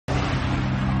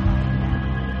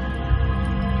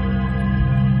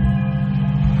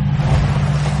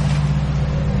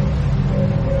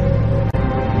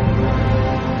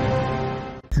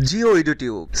Jio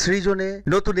YouTube সৃজনে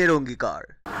নতুনের অঙ্গীকার।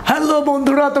 Hello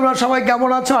বন্ধুরা, তোমরা সবাই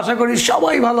কেমন আছো? আশা করি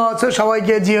সবাই ভালো আছো।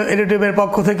 সবাইকে জিও ইউটিউবের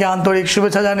পক্ষ থেকে আন্তরিক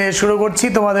শুভেচ্ছা জানিয়ে শুরু করছি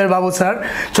তোমাদের বাবু স্যার।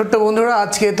 ছোট্ট বন্ধুরা,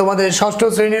 আজকে তোমাদের ষষ্ঠ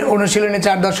শ্রেণীর অনুশীলনী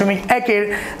 4.1-এর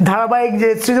ধারাবাহিক যে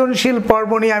সৃজনশীল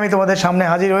পর্ব নিয়ে আমি তোমাদের সামনে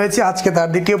হাজির হয়েছি। আজকে তার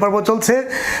দ্বিতীয় পর্ব চলছে।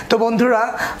 তো বন্ধুরা,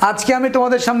 আজকে আমি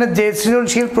তোমাদের সামনে যে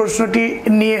সৃজনশীল প্রশ্নটি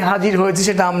নিয়ে হাজির হয়েছি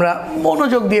সেটা আমরা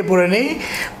মনোযোগ দিয়ে পড়ে নিই।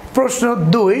 প্রশ্ন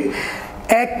 2,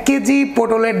 1 কেজি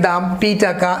পটলের দাম পি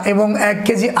টাকা এবং 1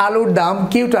 কেজি আলুর দাম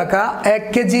কিউ টাকা, 1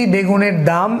 কেজি বেগুনের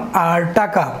দাম আর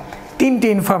টাকা। তিনটি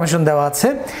ইনফরমেশন দেওয়া আছে।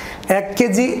 1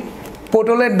 কেজি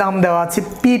পটলের দাম দেওয়া আছে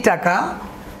পি টাকা,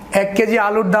 1 কেজি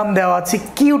আলুর দাম দেওয়া আছে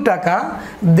কিউ টাকা,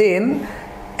 দেন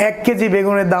 1 কেজি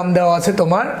বেগুনের দাম দেওয়া আছে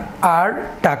তোমার আর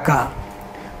টাকা।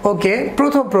 ওকে,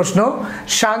 প্রথম প্রশ্ন,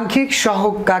 সাংখ্যিক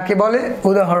সহগ কাকে বলে?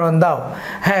 উদাহরণ দাও।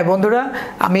 হ্যাঁ বন্ধুরা,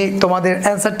 আমি তোমাদের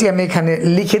অ্যান্সারটি আমি এখানে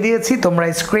লিখে দিয়েছি, তোমরা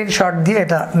স্ক্রিনশট দিয়ে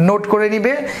এটা নোট করে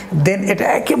নিবে, দেন এটা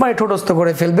একেবারে ঠোঁটস্থ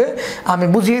করে ফেলবে। আমি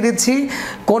বুঝিয়ে দিচ্ছি,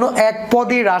 কোনো এক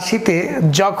পদী রাশিতে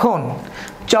যখন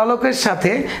চলকের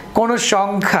সাথে কোনো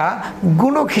সংখ্যা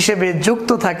গুণক হিসেবে যুক্ত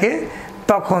থাকে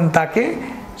তখন তাকে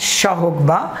সহগ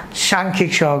বা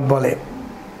সাংখ্যিক সহগ বলে।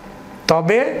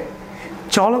 তবে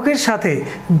চলকের সাথে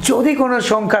যদি কোনো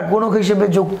সংখ্যা গুণক হিসেবে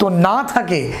যুক্ত না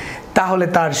থাকে তাহলে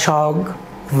তার সহগ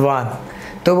 1।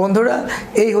 তো বন্ধুরা,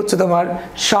 এই হচ্ছে তোমার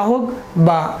সহগ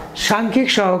বা সাংখ্যিক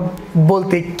সহগ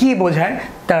বলতে কি বোঝায়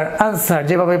তার আনসার।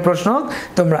 যেভাবে প্রশ্ন হোক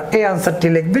তোমরা এই আনসারটি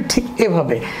লিখবে ঠিক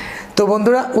এভাবে। তো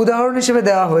বন্ধুরা, উদাহরণ হিসেবে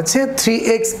দেওয়া হয়েছে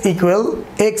 3x equal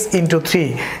x into 3।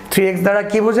 3x দ্বারা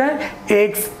কি বোঝায়?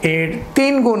 x এর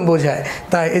 3 গুণ বোঝায়।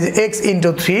 তাই এই যে x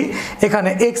ইন্টু 3, এখানে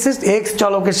x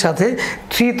চলকের সাথে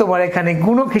 3 তোমার এখানে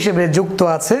গুণক হিসেবে যুক্ত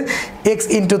আছে। x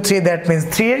into 3 that means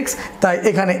 3x। তাই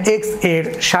এখানে x এর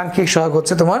সাংখ্যিক সহগ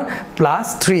হচ্ছে তোমার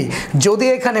 +3। যদি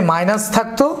এখানে মাইনাস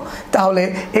থাকতো তাহলে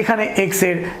এখানে x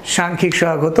এর সাংখ্যিক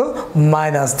সহগ হতো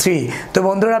 -3। তো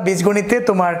বন্ধুরা, বীজগণিতে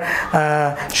তোমার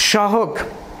সহগ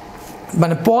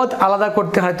মানে পদ আলাদা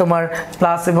করতে হয় তোমার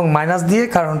প্লাস এবং মাইনাস দিয়ে,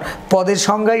 কারণ পদের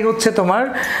সংজ্ঞাই হচ্ছে তোমার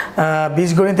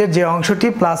বীজগণিতের যে অংশটি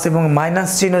প্লাস এবং মাইনাস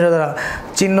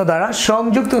চিহ্ন দ্বারা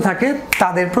সংযুক্ত থাকে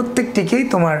তাদের প্রত্যেকটিকেই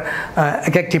তোমার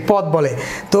এক একটি পদ বলে।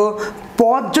 তো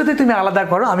পদ যদি তুমি আলাদা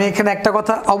করো, আমি এখানে একটা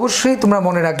কথা অবশ্যই তোমরা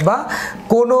মনে রাখবা,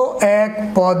 কোনো এক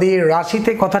পদের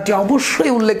রাশিতে কথাটি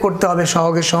অবশ্যই উল্লেখ করতে হবে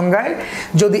সহগের সংজ্ঞায়।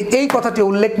 যদি এই কথাটি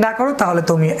উল্লেখ না করো তাহলে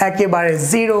তুমি একেবারে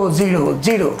 0 0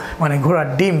 0 মানে ঘোড়ার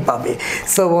ডিম পাবে।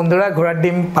 সো বন্ধুরা, ঘোড়ার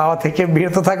ডিম পাওয়া থেকে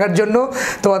বিরত থাকার জন্য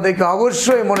তোমাদেরকে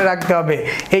অবশ্যই মনে রাখতে হবে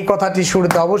এই কথাটি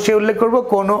শুরুতে অবশ্যই উল্লেখ করব,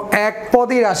 কোনো এক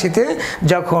পদী রাশিতে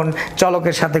যখন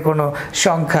চলকের সাথে কোনো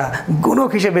সংখ্যা গুণক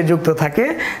হিসেবে যুক্ত থাকে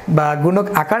বা গুণক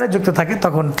আকারে যুক্ত থাকে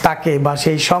তখন তাকে বা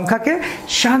সেই সংখ্যাকে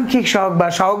সাংখ্যিক সহগ বা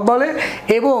সহগ বলে।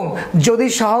 এবং যদি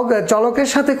সহগ চলকের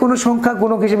সাথে কোনো সংখ্যা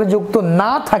গুণক হিসেবে যুক্ত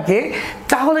না থাকে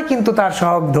তাহলে কিন্তু তার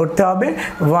সহগ ধরতে হবে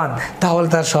 1, তাহলে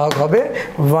তার সহগ হবে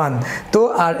 1। তো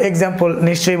আর এক্সাম্পল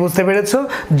নিশ্চয়ই বুঝতে পেরেছো,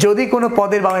 যদি কোনো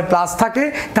পদের বামে প্লাস থাকে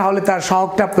তাহলে তার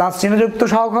সহগটা প্লাস চিহ্নযুক্ত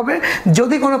সহগ হবে।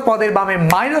 যদি কোনো পদের বামে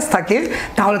মাইনাস থাকে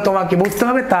তাহলে তোমাকে বুঝতে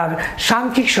হবে তার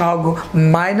সাংখ্যিক সহগ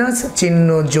মাইনাস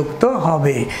চিহ্নযুক্ত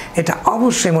হবে। এটা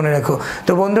অবশ্যই মনে রাখো।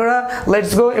 তো বন্ধুরা,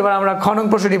 লেটস গো, এবার আমরা খনক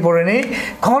প্রশ্নটি পড়ে নিই।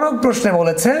 খনক প্রশ্নে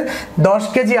বলেছে 10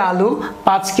 কেজি আলু,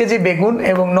 5 কেজি বেগুন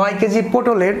এবং 9 কেজি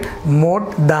পটলের মোট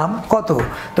দাম কত?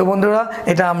 তো বন্ধুরা,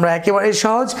 এটা আমরা একেবারেই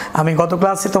সহজ। আমি গত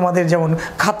ক্লাসে তোমাদের যেমন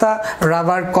খাতা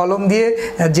রাবার কলম দিয়ে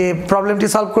যে প্রবলেমটি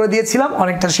সলভ করে দিয়েছিলাম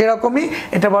অনেকটা সেরকমই,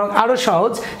 এটা বরং আরো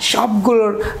সহজ।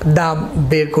 সবগুলোর দাম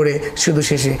বের করে শুধু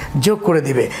শেষে যোগ করে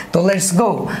দিবে। তো লেটস গো।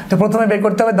 তো প্রথমে বের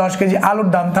করতে হবে 10 কেজি আলুর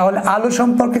দাম। তাহলে আলু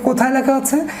সম্পর্কে কোথায় লেখা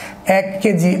আছে? 1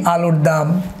 কেজি আলুর দাম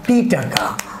পি টাকা।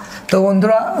 তো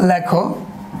বন্ধুরা লেখো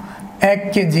 1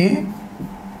 কেজি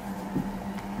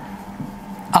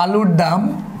আলুর দাম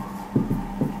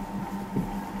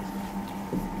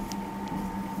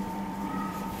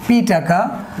পি টাকা।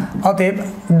 অতএব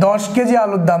 10 কেজি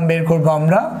আলুর দাম বের করবো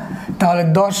আমরা। তাহলে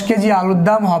 10 কেজি আলুর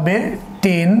দাম হবে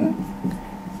 10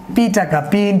 পি টাকা,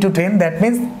 P into 10 that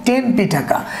means 10 P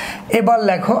টাকা। এবার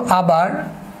লেখো আবার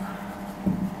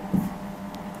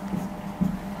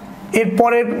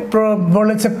এরপরে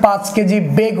বলেছে 5 কেজি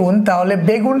বেগুন। তাহলে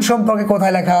বেগুন সম্পর্কে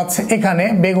কোথায় লেখা আছে? এখানে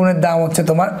বেগুনের দাম হচ্ছে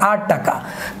তোমার 8 টাকা।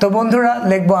 তো বন্ধুরা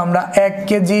লিখবো আমরা 1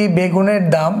 কেজি বেগুনের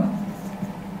দাম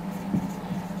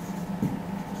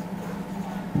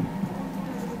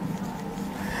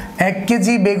 1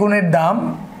 কেজি বেগুনের দাম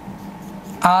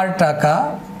 8 টাকা।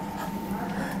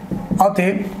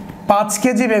 অতএব 5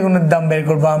 কেজি বেগুনের দাম বের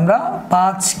করবো আমরা।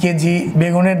 5 কেজি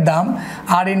বেগুনের দাম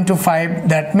আর ইন্টু 5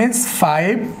 দ্যাট মিনস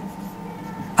 5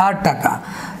 8 টাকা।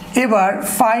 এবার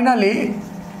ফাইনালি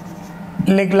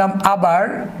লিখলাম আবার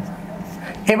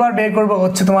এবার বের করবো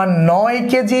হচ্ছে তোমার 9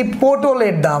 কেজি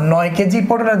পটলের দাম। 9 কেজি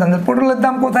পটলের দাম, পটলের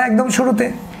দাম কোথায়? একদম শুরুতে।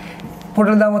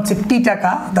 পটলের দাম হচ্ছে টি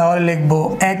টাকা, তাহলে লিখবো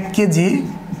 1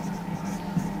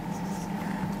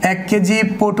 কেজি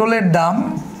পটলের দাম,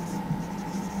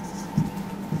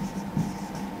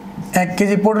 1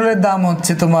 কেজি পটলের দাম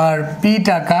হচ্ছে তোমার পি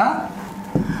টাকা।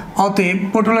 অতএব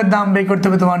পটলের দাম বের করতে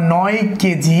হবে তোমার 9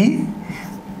 কেজি,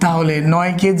 তাহলে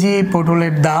 9 কেজি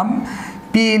পটলের দাম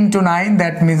P into 9,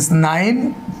 that means 9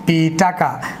 P টাকা।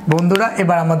 বন্ধুরা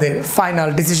এবার আমাদের ফাইনাল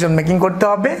ডিসিশন মেকিং করতে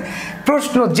হবে।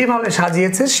 প্রশ্ন যেভাবে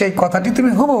সাজিয়েছে সেই কথাটি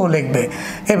তুমি হুবহু লিখবে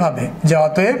এভাবে যে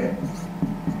অতএব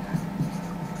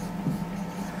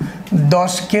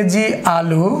 10 কেজি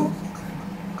আলু,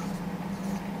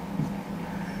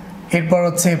 এরপর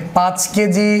হচ্ছে 5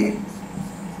 কেজি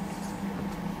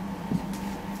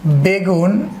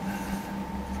বেগুন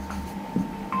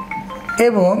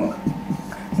এবং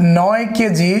 9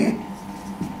 কেজি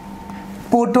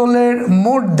পটলের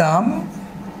মোট দাম,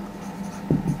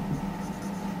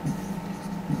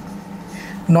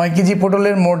 9 কেজি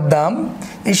পটলের মোট দাম,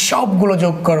 এই সবগুলো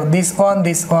যোগ করো, this one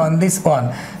this one this one,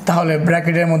 তাহলে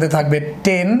ব্র্যাকেটের মধ্যে থাকবে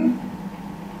 10।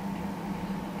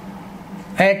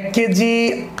 1 কেজি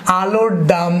আলুর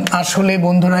দাম আসলে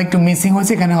বন্ধুরা একটু মিসিং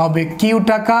হয়েছে, এখানে হবে কিউ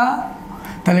টাকা,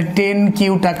 তাহলে 10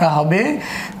 কিউ টাকা হবে।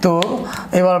 তো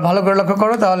এবার ভালো করে লক্ষ্য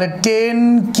করো, তাহলে 10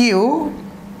 কিউ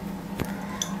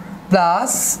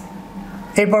প্লাস,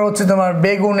 এরপর হচ্ছে তোমার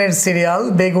বেগুনের সিরিয়াল,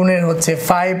 বেগুনের হচ্ছে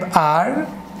 5R,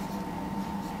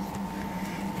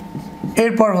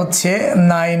 এরপর হচ্ছে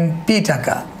 9 পি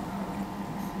টাকা।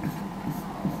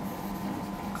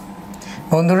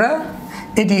 বন্ধুরা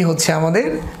এটি হচ্ছে আমাদের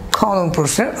খ নং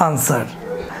প্রশ্নের আনসার।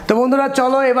 তো বন্ধুরা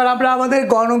চলো এবার আমরা আমাদের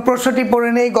গ নং প্রশ্নটি পড়ে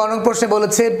নেই। গ নং প্রশ্নে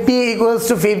বলেছে P equals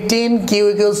to 15, Q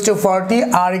equals to 40,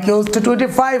 R equals to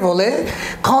 25 হলে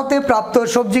খতে প্রাপ্ত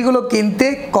সবজিগুলো কিনতে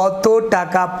কত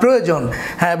টাকা প্রয়োজন।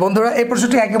 হ্যাঁ বন্ধুরা এই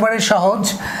প্রশ্নটি একেবারে সহজ,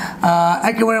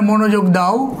 একেবারে মনোযোগ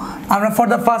দাও। আমরা ফর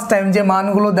দ্য ফার্স্ট টাইম যে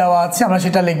মানগুলো দেওয়া আছে আমরা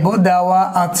সেটা লিখব। দেওয়া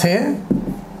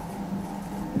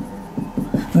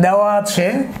আছে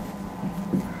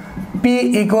P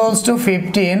equals to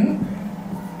 15,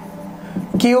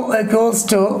 Q equals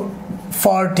to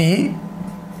 40,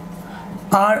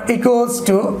 R equals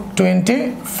to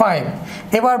 25।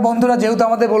 এবার বন্ধুরা যেহেতু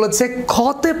আমাদের বলেছে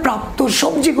খতে প্রাপ্ত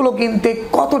সবজিগুলো কিনতে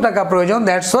কত টাকা প্রয়োজন,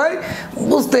 দ্যাটস ওয়াই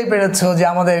বুঝতেই পেরেছো যে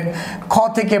আমাদের খ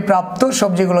থেকে প্রাপ্ত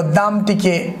সবজিগুলোর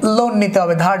দামটিকে লোন নিতে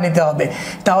হবে, ধার নিতে হবে।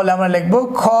 তাহলে আমরা লিখব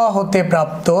খ হতে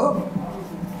প্রাপ্ত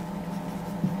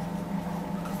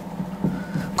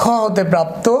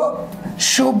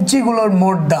সবজিগুলোর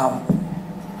মোট দাম,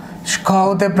 খ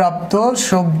হতে প্রাপ্ত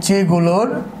সবজিগুলোর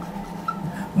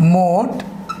মোট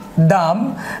দাম।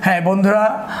 হ্যাঁ বন্ধুরা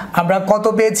আমরা কত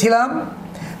পেয়েছিলাম?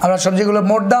 আমরা সবজিগুলোর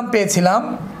মোট দাম পেয়েছিলাম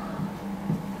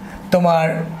তোমার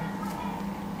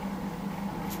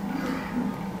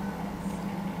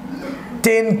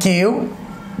 10Q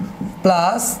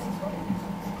plus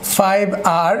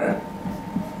 5R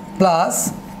plus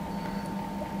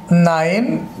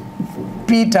 9P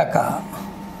টাকা।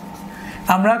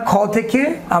 আমরা খ থেকে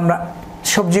আমরা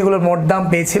সবজিগুলোর মোট দাম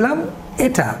পেয়েছিলাম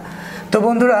এটা। তো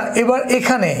বন্ধুরা এবার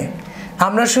এখানে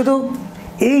আমরা শুধু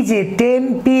এই যে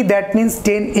 10P that means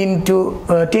 10 into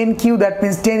 10Q that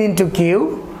means 10 into Q,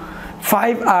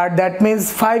 5R that means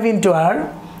 5 into R,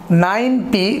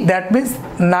 9P that means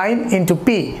 9 into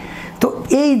P. তো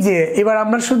এই যে এবার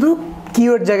আমরা শুধু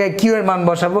কিউ এর জায়গায় কিউ এর মান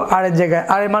বসাবো, আর এর জায়গায়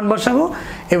আর এর মান বসাবো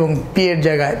এবং পি এর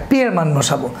জায়গায় পি এর মান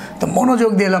বসাবো। তো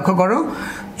মনোযোগ দিয়ে লক্ষ্য করো,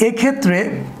 এক্ষেত্রে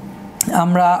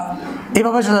আমরা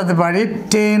এভাবে সাজাতে পারি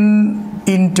 10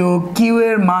 ইন্টু কিউ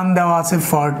এর মান দেওয়া আছে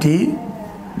 40,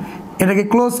 এটাকে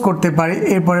ক্লোজ করতে পারি,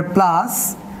 এরপরে প্লাস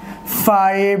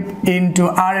 5 ইন্টু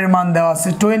আর এর মান দেওয়া আছে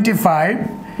 25,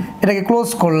 এটাকে ক্লোজ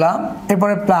করলাম,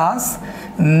 এরপরে প্লাস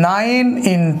 9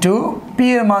 ইন্টু পি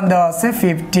এর মান দেওয়া আছে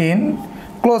 15,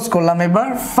 ক্লোজ করলাম। এবার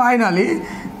ফাইনালি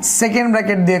সেকেন্ড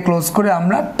ব্র্যাকেট দিয়ে ক্লোজ করে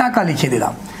আমরা টাকা লিখে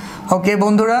দিলাম। ওকে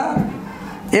বন্ধুরা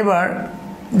এবার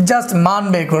জাস্ট মান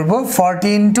বের করবো। 40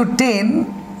 ইন্টু 10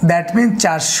 দ্যাট মিনস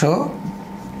 400,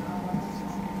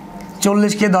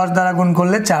 40কে 10 দ্বারা গুণ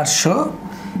করলে 400,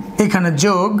 এখানে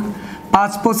যোগ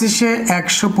 5 25-এ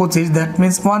 125 দ্যাট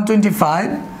মিনস 125,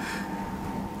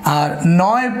 আর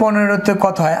 9 15-তে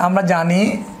কত হয় আমরা জানি,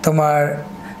 তোমার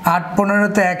 8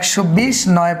 15-তে 120,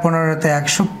 9 15-তে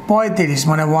 135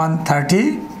 মানে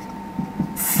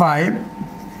 135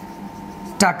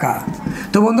 টাকা।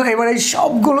 তো বন্ধুরা এবার এই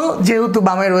সবগুলো যেহেতু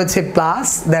বামে রয়েছে প্লাস,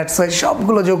 দ্যাটস ওয়াই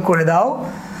সবগুলো যোগ করে দাও।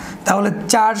 তাহলে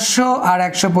 400 আর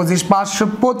 125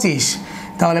 525,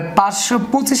 তাহলে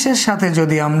 525-এর সাথে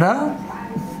যদি আমরা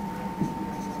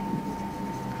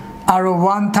আরও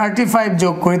 135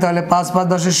 যোগ করি তাহলে 5 5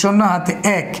 10 শূন্য, হাতে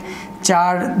 1,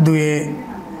 4 2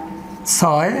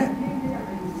 6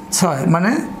 6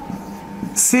 মানে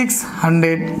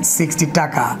 660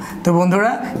 টাকা। তো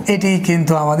বন্ধুরা এটি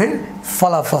কিন্তু আমাদের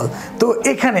ফলাফল। তো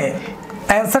এখানে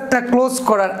অ্যান্সারটা ক্লোজ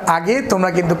করার আগে তোমরা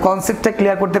কিন্তু কনসেপ্টটা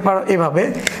ক্লিয়ার করতে পারো এভাবে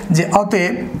যে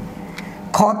অতএব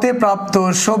খতে প্রাপ্ত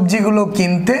সবজিগুলো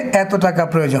কিনতে এত টাকা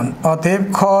প্রয়োজন। অতএব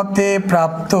খতে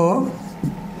প্রাপ্ত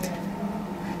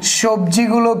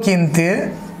সবজিগুলো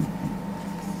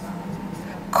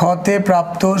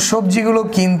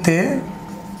কিনতে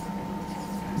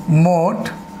মোট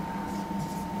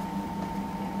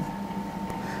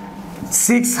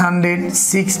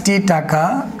 660 টাকা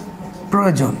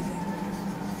প্রয়োজন।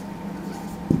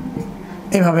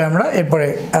 এভাবে আমরা এরপরে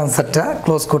অ্যান্সারটা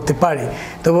ক্লোজ করতে পারি।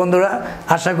 তো বন্ধুরা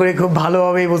আশা করি খুব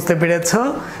ভালোভাবেই বুঝতে পেরেছ।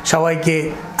 সবাইকে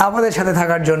আমাদের সাথে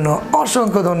থাকার জন্য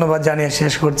অসংখ্য ধন্যবাদ জানিয়ে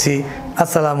শেষ করছি।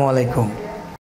 আসসালামু আলাইকুম।